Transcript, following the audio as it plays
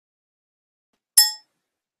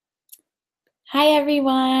Hi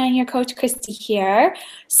everyone, your coach Christy here.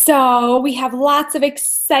 So we have lots of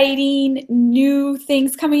exciting new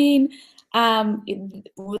things coming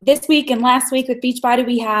this week and last week with Beachbody.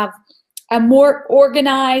 We have a more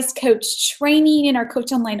organized coach training in our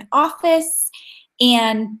Coach Online office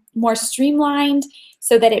and more streamlined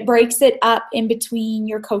so that it breaks it up in between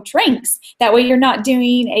your coach ranks. That way you're not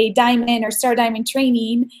doing a diamond or star diamond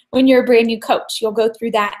training when you're a brand new coach. You'll go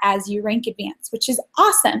through that as you rank advance, which is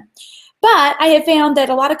awesome. But I have found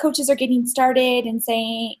that a lot of coaches are getting started and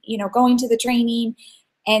saying, going to the training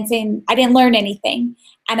and saying, I didn't learn anything.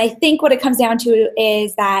 And I think what it comes down to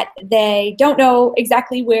is that they don't know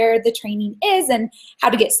exactly where the training is and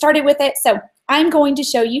how to get started with it. So I'm going to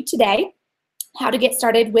show you today how to get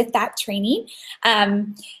started with that training.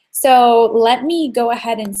 So let me go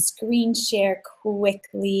ahead and screen share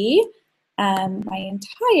quickly my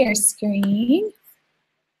entire screen.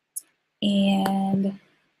 And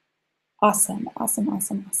awesome.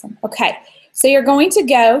 Okay, so you're going to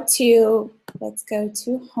go to, let's go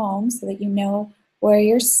to home so that you know where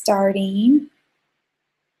you're starting.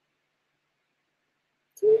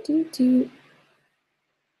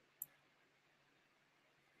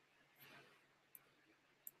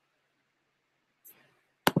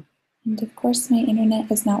 And of course, my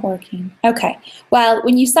internet is not working. Okay, well,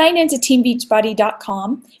 when you sign into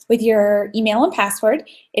teambeachbody.com with your email and password,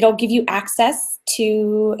 it'll give you access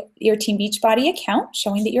to your Team Beachbody account,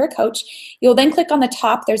 showing that you're a coach. You'll then click on the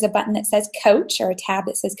top. There's a button that says Coach, or a tab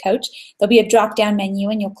that says Coach. There'll be a drop-down menu,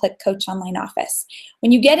 and you'll click Coach Online Office.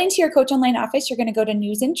 When you get into your Coach Online Office, you're going to go to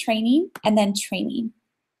News and Training, and then Training.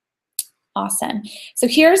 Awesome. So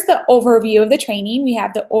here's the overview of the training. We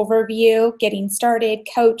have the overview, getting started,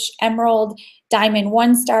 coach, emerald, diamond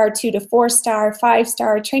 1-star, 2 to 4-star,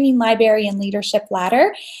 5-star, training library, and leadership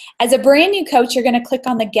ladder. As a brand new coach, you're going to click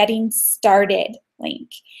on the getting started link.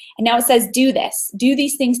 And now it says do this. Do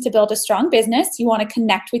these things to build a strong business. You want to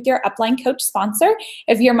connect with your upline coach sponsor.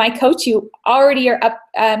 If you're my coach, you already are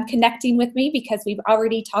connecting with me because we've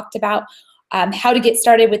already talked about how to get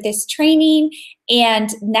started with this training. And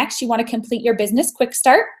next, you want to complete your business quick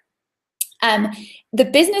start. The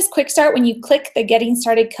business quick start, when you click the getting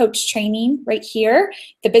started coach training right here,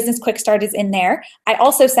 the business quick start is in there. I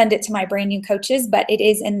also send it to my brand new coaches, but it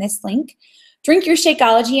is in this link. Drink your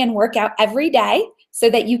Shakeology and work out every day so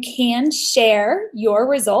that you can share your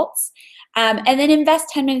results. And then invest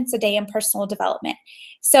 10 minutes a day in personal development.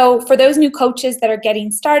 So for those new coaches that are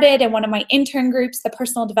getting started in one of my intern groups, the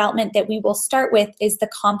personal development that we will start with is The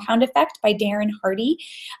Compound Effect by Darren Hardy.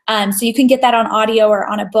 So you can get that on audio or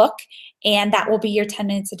on a book, and that will be your 10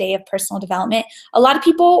 minutes a day of personal development. A lot of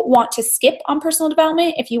people want to skip on personal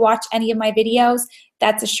development. If you watch any of my videos,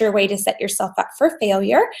 that's a sure way to set yourself up for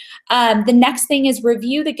failure. The next thing is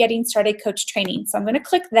review the Getting Started Coach training. So I'm going to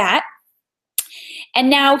click that. And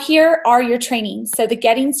now here are your trainings. So the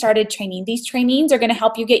Getting Started training. These trainings are going to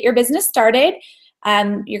help you get your business started.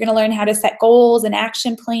 You're going to learn how to set goals and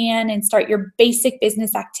action plan and start your basic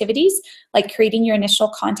business activities, like creating your initial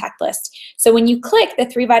contact list. So when you click the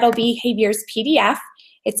 3 Vital Behaviors PDF,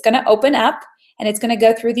 it's going to open up and it's going to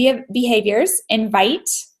go through the behaviors: invite,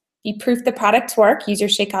 be proof the products work, use your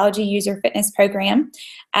Shakeology, use your fitness program,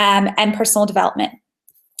 and personal development.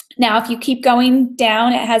 Now, if you keep going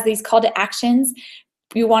down, it has these call to actions.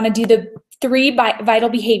 You want to do the 3 vital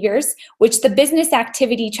behaviors, which the business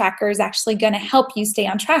activity tracker is actually going to help you stay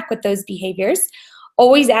on track with those behaviors.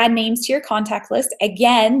 Always add names to your contact list.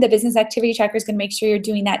 Again, the business activity tracker is going to make sure you're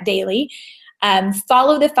doing that daily.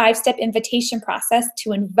 Follow the 5-step invitation process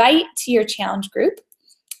to invite to your challenge group.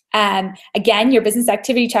 Again, your business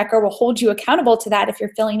activity tracker will hold you accountable to that if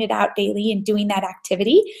you're filling it out daily and doing that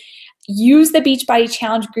activity. Use the Beachbody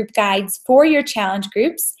Challenge Group guides for your challenge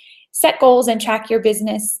groups. Set goals and track your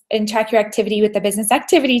business and track your activity with the business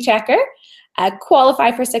activity tracker.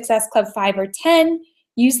 Qualify for Success Club 5 or 10.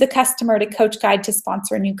 Use the customer to coach guide to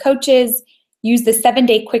sponsor new coaches. Use the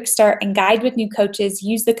 7-day quick start and guide with new coaches.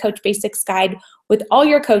 Use the Coach Basics guide with all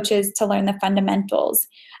your coaches to learn the fundamentals.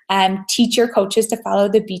 Teach your coaches to follow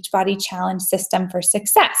the Beachbody Challenge system for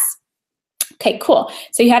success. Okay, cool.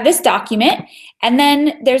 So you have this document, and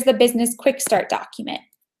then there's the business quick start document.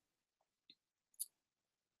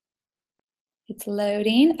 It's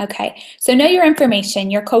loading. Okay, so know your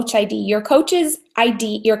information, your coach ID, your coach's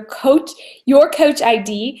ID, your coach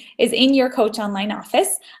ID is in your Coach Online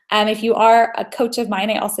office. If you are a coach of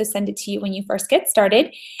mine, I also send it to you when you first get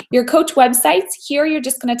started. Your coach websites, here you're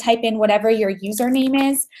just going to type in whatever your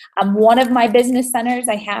username is. One of my business centers,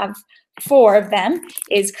 I have 4 of them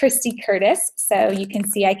is Christy Curtis. So you can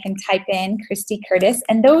see I can type in Christy Curtis,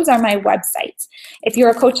 and those are my websites. If you're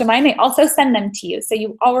a coach of mine, I also send them to you, so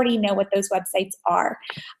you already know what those websites are.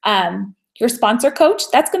 Your sponsor coach,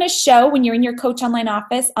 that's going to show when you're in your Coach Online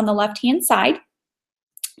office on the left-hand side.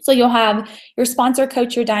 So you'll have your sponsor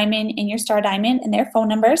coach, your diamond, and your star diamond, and their phone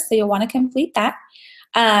numbers, so you'll want to complete that.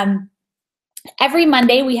 Every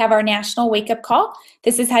Monday, we have our national wake-up call.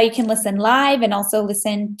 This is how you can listen live and also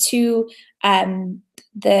listen to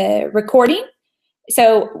the recording.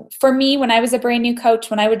 So for me, when I was a brand new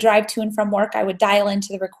coach, when I would drive to and from work, I would dial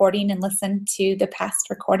into the recording and listen to the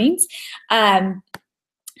past recordings.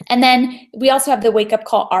 And then we also have the wake-up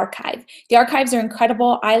call archive. The archives are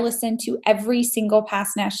incredible. I listen to every single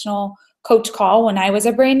past national coach call when I was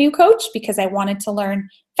a brand new coach because I wanted to learn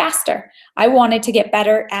faster. I wanted to get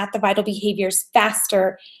better at the vital behaviors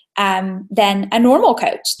faster than a normal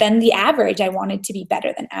coach, than the average. I wanted to be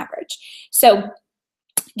better than average. So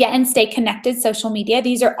get and stay connected, social media.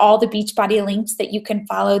 These are all the Beachbody links that you can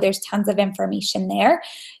follow. There's tons of information there.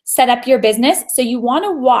 Set up your business. So you want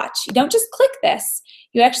to watch. You don't just click this.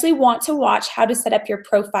 You actually want to watch how to set up your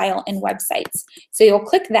profile and websites. So you'll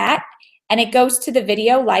click that, and it goes to the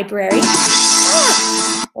video library.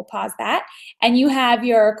 We'll pause that. And you have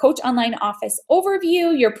your Coach Online Office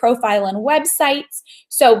overview, your profile and websites.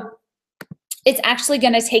 So it's actually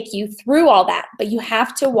going to take you through all that, but you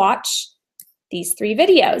have to watch these 3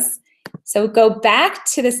 videos. So go back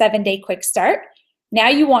to the 7-day quick start. Now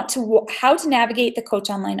you want to how to navigate the Coach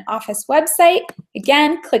Online Office website.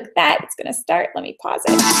 Again, click that. It's going to start. Let me pause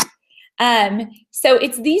it. So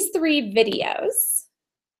it's these 3 videos.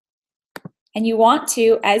 And you want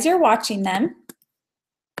to, as you're watching them,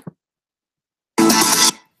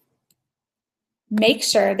 make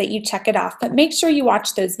sure that you check it off, but make sure you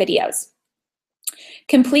watch those videos.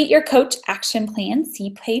 Complete your coach action plan, see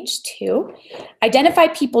page 2. Identify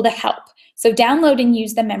people to help. So download and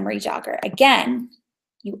use the memory jogger. Again,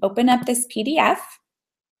 you open up this PDF,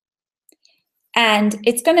 and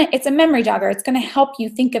it's a memory jogger. It's gonna help you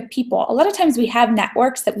think of people. A lot of times we have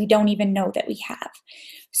networks that we don't even know that we have.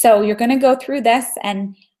 So you're gonna go through this,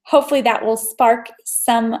 and hopefully that will spark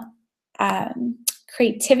some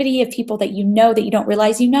creativity of people that you know that you don't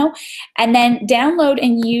realize you know. And then download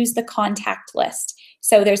and use the contact list.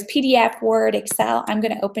 So there's PDF, Word, Excel. I'm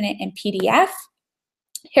gonna open it in PDF.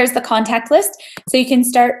 Here's the contact list. So you can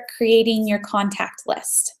start creating your contact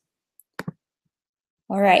list.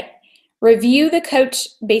 All right. Review the Coach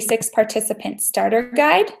Basics Participant Starter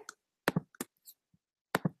Guide.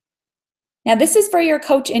 Now this is for your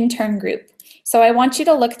coach intern group. So I want you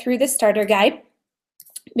to look through the starter guide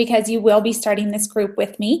because you will be starting this group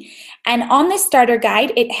with me. And on this starter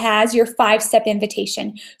guide, it has your 5-step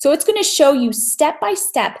invitation. So it's going to show you step by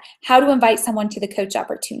step how to invite someone to the coach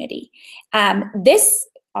opportunity.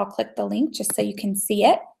 I'll click the link just so you can see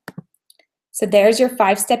it. So there's your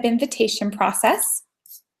 5-step invitation process.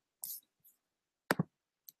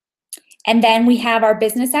 And then we have our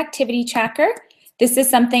business activity tracker. This is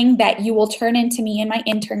something that you will turn into me and my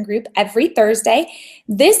intern group every Thursday.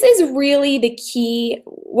 This is really the key.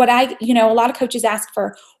 A lot of coaches ask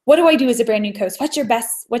for, what do I do as a brand new coach? What's your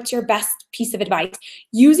best piece of advice?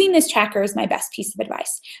 Using this tracker is my best piece of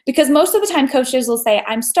advice, because most of the time coaches will say,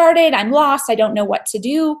 I'm started, I'm lost, I don't know what to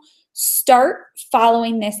do. Start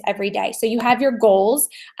following this every day. So you have your goals,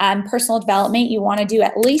 personal development. You want to do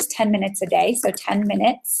at least 10 minutes a day. So 10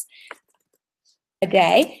 minutes a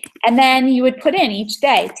day, and then you would put in each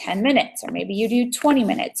day 10 minutes, or maybe you do 20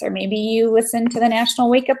 minutes, or maybe you listen to the national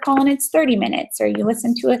wake-up call and it's 30 minutes, or you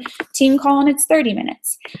listen to a team call and it's 30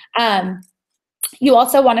 minutes. You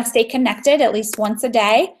also want to stay connected at least once a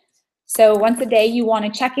day. So once a day you want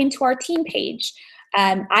to check into our team page.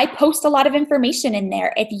 I post a lot of information in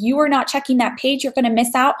there. If you are not checking that page, you're going to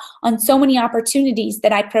miss out on so many opportunities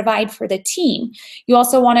that I provide for the team. You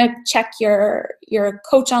also want to check your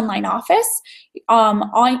Coach Online Office.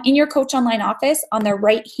 In your Coach Online Office, on the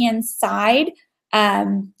right-hand side,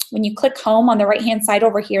 when you click home on the right-hand side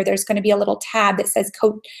over here, there's going to be a little tab that says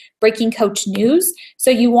Breaking Coach News. So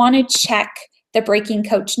you want to check the Breaking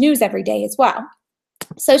Coach News every day as well.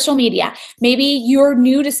 Social media. Maybe you're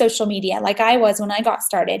new to social media like I was when I got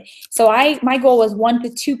started. So my goal was 1 to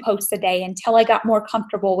 2 posts a day until I got more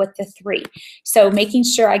comfortable with the 3. So making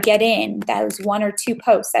sure I get in those 1 or 2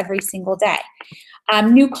 posts every single day.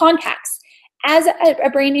 New contacts. As a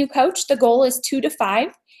brand new coach, the goal is 2 to 5.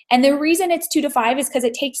 And the reason it's 2 to 5 is because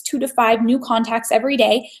it takes 2 to 5 new contacts every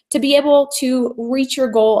day to be able to reach your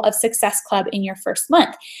goal of Success Club in your first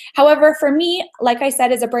month. However, for me, like I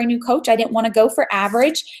said, as a brand new coach, I didn't want to go for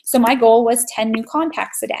average. So my goal was 10 new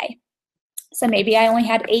contacts a day. So maybe I only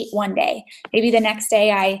had 8 one day. Maybe the next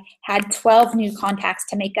day I had 12 new contacts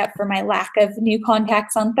to make up for my lack of new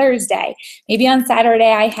contacts on Thursday. Maybe on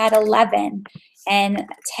Saturday I had 11 and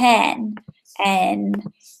 10 and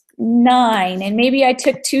 9. And maybe I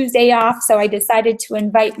took Tuesday off, so I decided to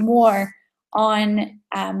invite more on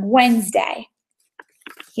Wednesday.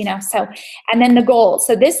 So, and then the goal.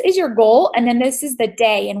 So this is your goal, and then this is the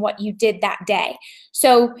day and what you did that day.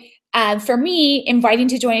 So for me, inviting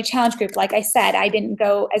to join a challenge group, like I said, I didn't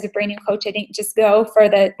go as a brand new coach. I didn't just go for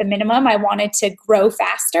the minimum. I wanted to grow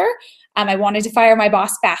faster. I wanted to fire my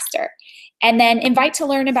boss faster. And then invite to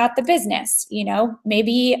learn about the business.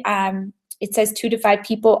 Maybe it says 2 to 5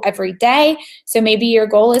 people every day. So maybe your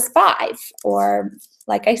goal is 5, or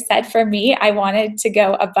like I said, for me, I wanted to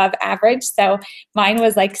go above average. So mine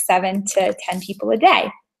was like 7 to 10 people a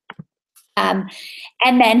day. And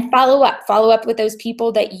then follow up with those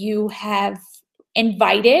people that you have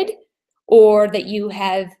invited, or that you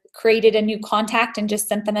have created a new contact and just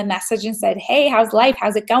sent them a message and said, hey, how's life?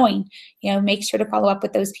 How's it going? Make sure to follow up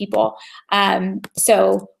with those people.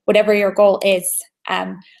 So whatever your goal is,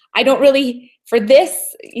 I don't really, for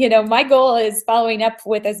this, my goal is following up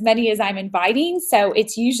with as many as I'm inviting. So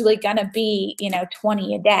it's usually going to be,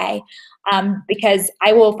 20 a day, because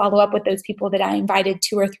I will follow up with those people that I invited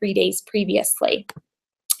 2 or 3 days previously.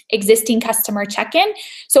 Existing customer check-in.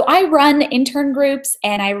 So I run intern groups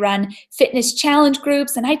and I run fitness challenge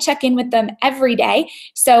groups, and I check in with them every day.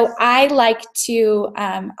 So I like to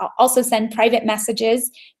also send private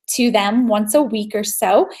messages to them once a week or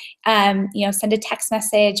so. Send a text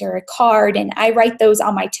message or a card, and I write those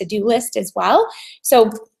on my to-do list as well. So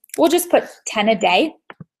we'll just put 10 a day.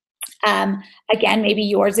 Again, maybe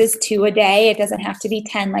yours is 2 a day. It doesn't have to be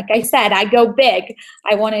 10. Like I said, I go big.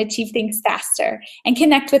 I want to achieve things faster and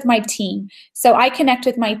connect with my team. So I connect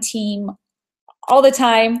with my team all the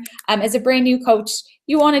time. As a brand new coach,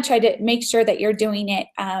 you want to try to make sure that you're doing it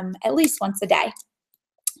at least once a day.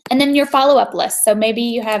 And then your follow-up list. So maybe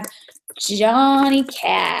you have Johnny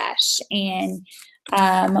Cash and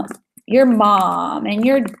your mom and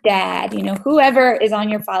your dad, whoever is on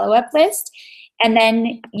your follow-up list. And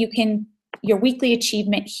then your weekly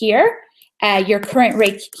achievement here, your current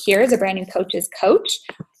rate here as a brand new coach's coach.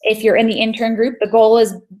 If you're in the intern group, the goal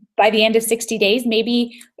is by the end of 60 days,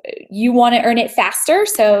 maybe you want to earn it faster.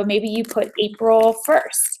 So maybe you put April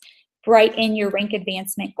 1st. Write in your rank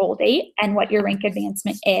advancement goal date and what your rank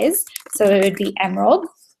advancement is. So it would be Emerald.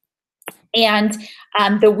 And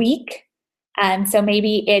the week. So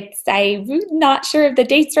maybe I'm not sure of the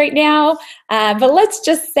dates right now, but let's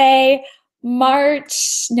just say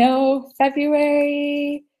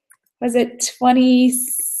February, was it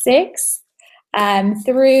 26th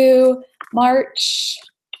through March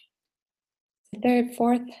 3rd,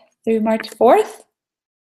 4th, through March 4th.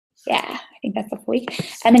 Yeah, I think that's the week.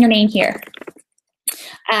 And then your name here.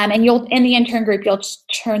 And in the intern group, you'll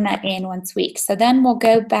turn that in once a week. So then we'll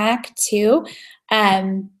go back to,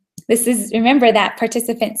 remember that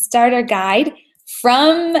participant starter guide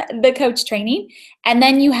from the coach training. And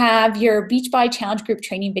then you have your Beachbody Challenge group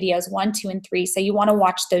training videos 1, 2, and 3. So you want to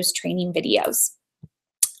watch those training videos.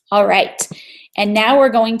 All right. And now we're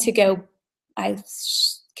going to go, I've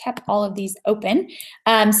kept all of these open.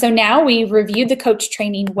 So now we've reviewed the coach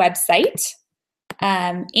training website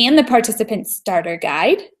and the participant starter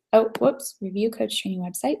guide. Oh, whoops, review coach training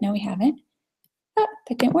website. No, we haven't. Oh,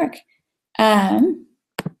 that didn't work. Oh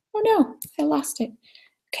no, I lost it.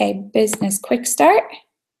 Okay, business quick start.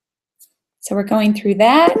 So we're going through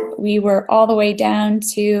that. We were all the way down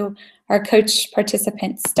to our coach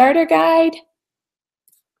participant starter guide.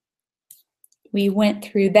 We went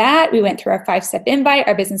through that. We went through our 5-step invite,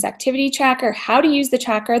 our business activity tracker, how to use the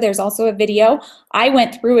tracker. There's also a video. I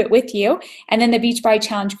went through it with you. And then the Beachbody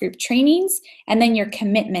Challenge group trainings, and then your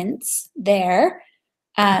commitments there.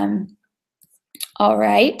 All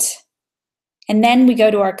right. And then we go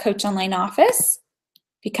to our Coach Online office,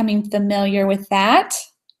 becoming familiar with that.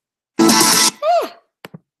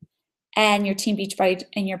 And your Team Beachbody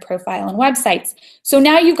and your profile and websites. So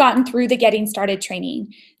now you've gotten through the getting started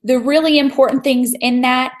training. The really important things in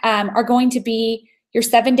that are going to be your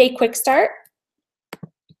 7-day quick start,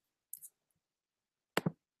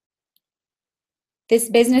 this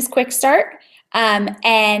business quick start, and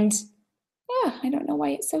I don't know why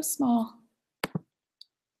it's so small.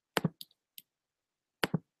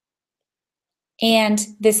 And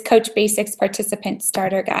this Coach Basics Participant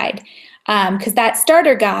Starter Guide. Because that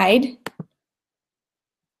starter guide,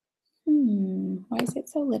 why is it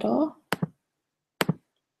so little?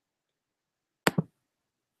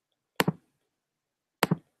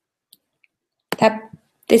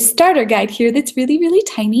 this starter guide here that's really, really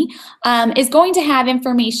tiny is going to have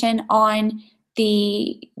information on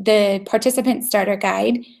the participant starter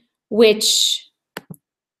guide, which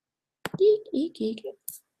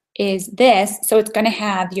is this. So it's going to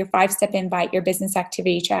have your 5-step invite, your business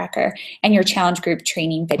activity tracker, and your challenge group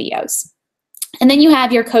training videos. And then you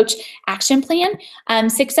have your coach action plan,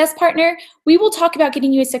 success partner. We will talk about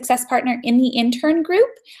getting you a success partner in the intern group,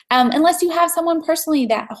 unless you have someone personally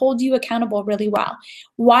that holds you accountable really well.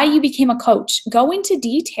 Why you became a coach. Go into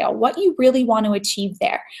detail what you really want to achieve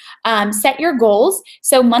there. Set your goals.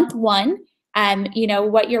 So month 1, you know,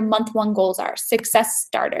 what your month 1 goals are. Success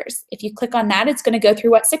starters. If you click on that, it's going to go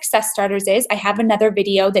through what success starters is. I have another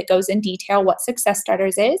video that goes in detail what success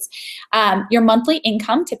starters is. Your monthly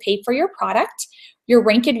income to pay for your product, your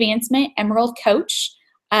rank advancement, Emerald Coach,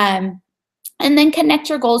 and then connect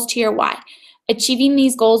your goals to your why. Achieving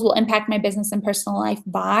these goals will impact my business and personal life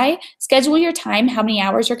by schedule your time, how many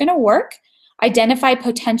hours you're going to work, identify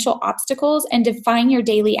potential obstacles, and define your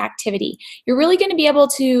daily activity. You're really going to be able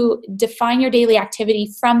to define your daily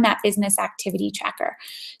activity from that business activity tracker.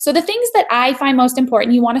 So the things that I find most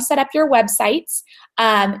important, you want to set up your websites,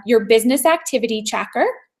 your business activity tracker,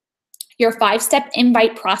 your 5-step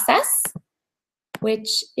invite process,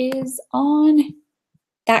 which is on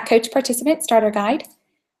that Coach Participant Starter Guide,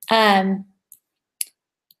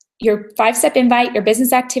 your 5-step invite, your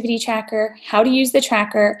business activity tracker, how to use the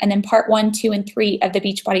tracker, and then part 1, 2, and 3 of the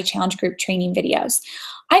Beachbody Challenge Group training videos.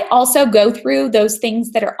 I also go through those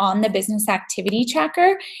things that are on the business activity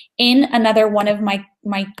tracker in another one of my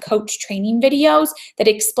coach training videos that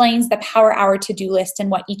explains the Power Hour to-do list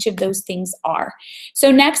and what each of those things are.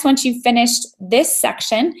 So next, once you've finished this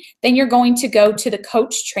section, then you're going to go to the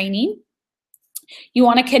coach training. You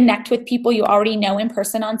want to connect with people you already know in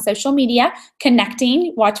person on social media.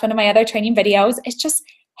 Connecting, watch one of my other training videos. It's just,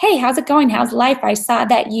 hey, how's it going? How's life? I saw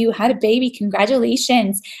that you had a baby.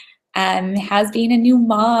 Congratulations. How's being a new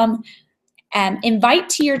mom? Invite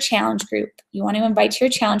to your challenge group. You want to invite to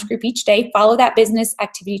your challenge group each day. Follow that business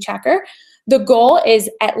activity tracker. The goal is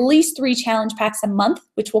at least 3 challenge packs a month,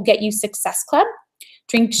 which will get you Success Club.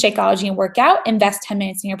 Drink Shakeology and workout, invest 10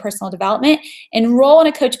 minutes in your personal development, enroll in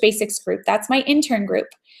a Coach Basics group. That's my intern group.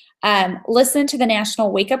 Listen to the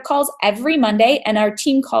national wake-up calls every Monday and our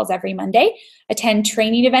team calls every Monday. Attend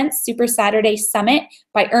training events, Super Saturday Summit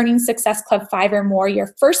by earning Success Club 5 or more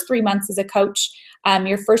your first 3 months as a coach.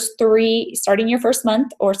 Your first 3, starting your first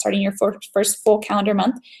month or starting your first full calendar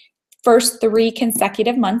month, first 3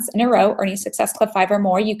 consecutive months in a row, earning Success Club 5 or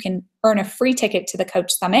more, you can earn a free ticket to the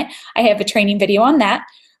Coach Summit. I have a training video on that.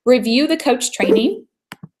 Review the coach training.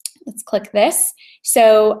 Let's click this.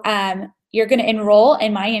 So you're going to enroll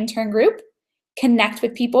in my intern group, connect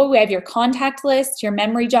with people. We have your contact list, your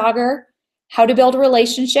memory jogger, how to build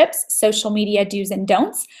relationships, social media do's and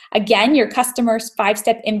don'ts. Again, your customer's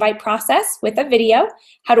 5-step invite process with a video,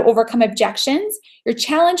 how to overcome objections, your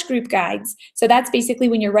challenge group guides. So that's basically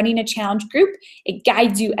when you're running a challenge group, it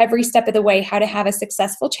guides you every step of the way how to have a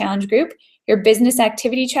successful challenge group, your business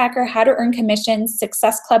activity tracker, how to earn commissions,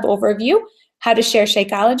 Success Club overview, how to share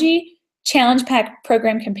Shakeology, challenge pack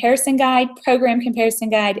program comparison guide,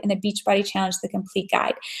 and the Beachbody Challenge, the complete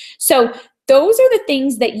guide. So those are the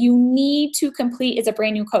things that you need to complete as a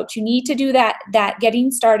brand new coach. You need to do that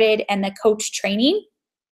getting started and the coach training.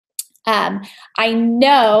 I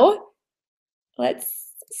know, let's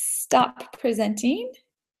stop presenting.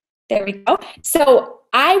 There we go. So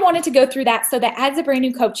I wanted to go through that so that as a brand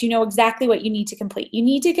new coach, you know exactly what you need to complete. You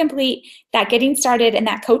need to complete that getting started and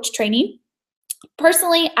that coach training.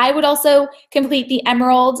 Personally, I would also complete the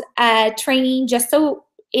Emerald training just so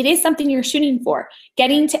it is something you're shooting for,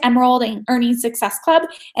 getting to Emerald and earning Success Club,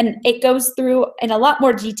 and it goes through in a lot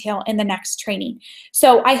more detail in the next training.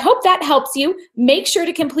 So I hope that helps you. Make sure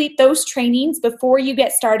to complete those trainings before you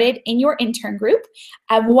get started in your intern group.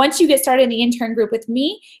 Once you get started in the intern group with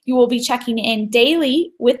me, you will be checking in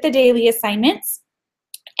daily with the daily assignments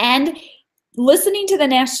and listening to the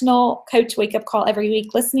National Coach Wake-Up Call every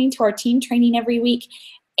week, listening to our team training every week,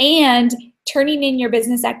 and turning in your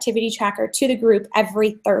business activity tracker to the group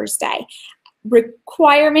every Thursday.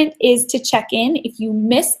 Requirement is to check in. If you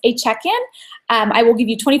miss a check-in, I will give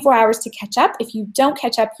you 24 hours to catch up. If you don't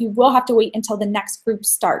catch up, you will have to wait until the next group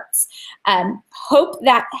starts. Hope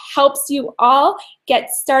that helps you all get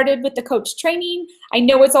started with the coach training. I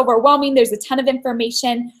know it's overwhelming. There's a ton of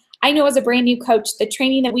information. I know as a brand new coach, the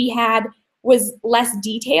training that we had was less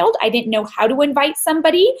detailed. I didn't know how to invite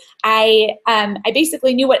somebody. I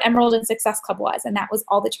basically knew what Emerald and Success Club was, and that was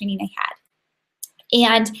all the training I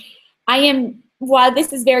had. And while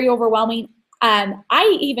this is very overwhelming,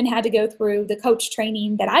 I even had to go through the coach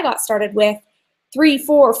training that I got started with 3,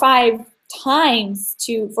 4, 5 times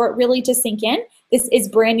for it really to sink in. This is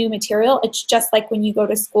brand new material. It's just like when you go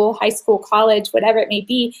to school, high school, college, whatever it may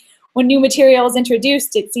be. When new material is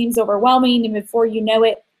introduced, it seems overwhelming, and before you know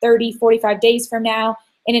it, 30, 45 days from now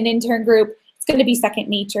in an intern group, it's going to be second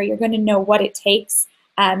nature. You're going to know what it takes.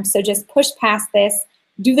 So just push past this.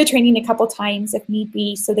 Do the training a couple times if need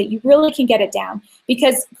be so that you really can get it down.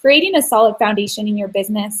 Because creating a solid foundation in your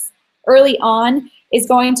business early on is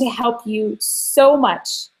going to help you so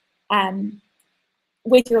much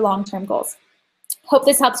with your long-term goals. Hope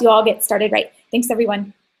this helps you all get started right. Thanks,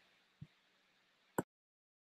 everyone.